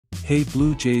Hey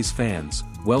Blue Jays fans,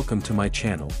 welcome to my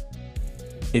channel.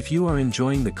 If you are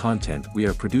enjoying the content we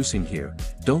are producing here,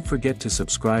 don't forget to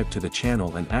subscribe to the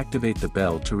channel and activate the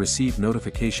bell to receive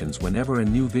notifications whenever a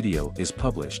new video is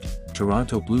published.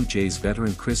 Toronto Blue Jays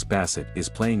veteran Chris Bassitt is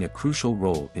playing a crucial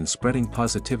role in spreading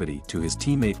positivity to his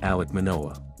teammate Alek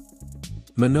Manoah.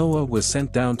 Manoah was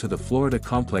sent down to the Florida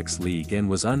Complex League and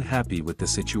was unhappy with the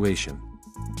situation.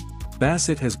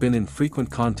 Bassitt has been in frequent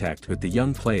contact with the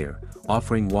young player,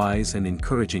 offering wise and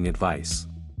encouraging advice.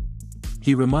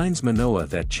 He reminds Manoah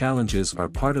that challenges are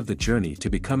part of the journey to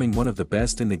becoming one of the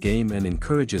best in the game and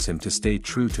encourages him to stay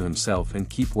true to himself and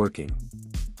keep working.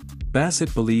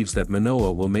 Bassitt believes that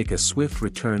Manoah will make a swift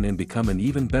return and become an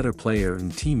even better player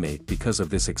and teammate because of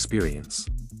this experience.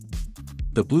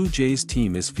 The Blue Jays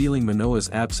team is feeling Manoah's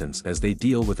absence as they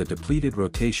deal with a depleted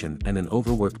rotation and an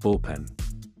overworked bullpen.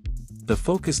 The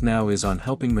focus now is on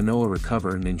helping Manoah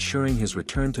recover and ensuring his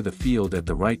return to the field at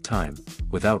the right time.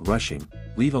 Without rushing,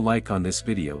 leave a like on this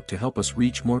video to help us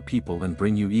reach more people and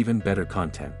bring you even better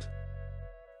content.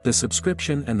 The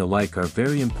subscription and the like are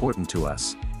very important to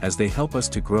us, as they help us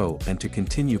to grow and to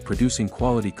continue producing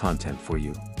quality content for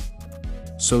you.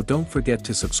 So don't forget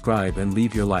to subscribe and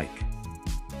leave your like.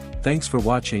 Thanks for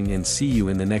watching and see you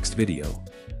in the next video.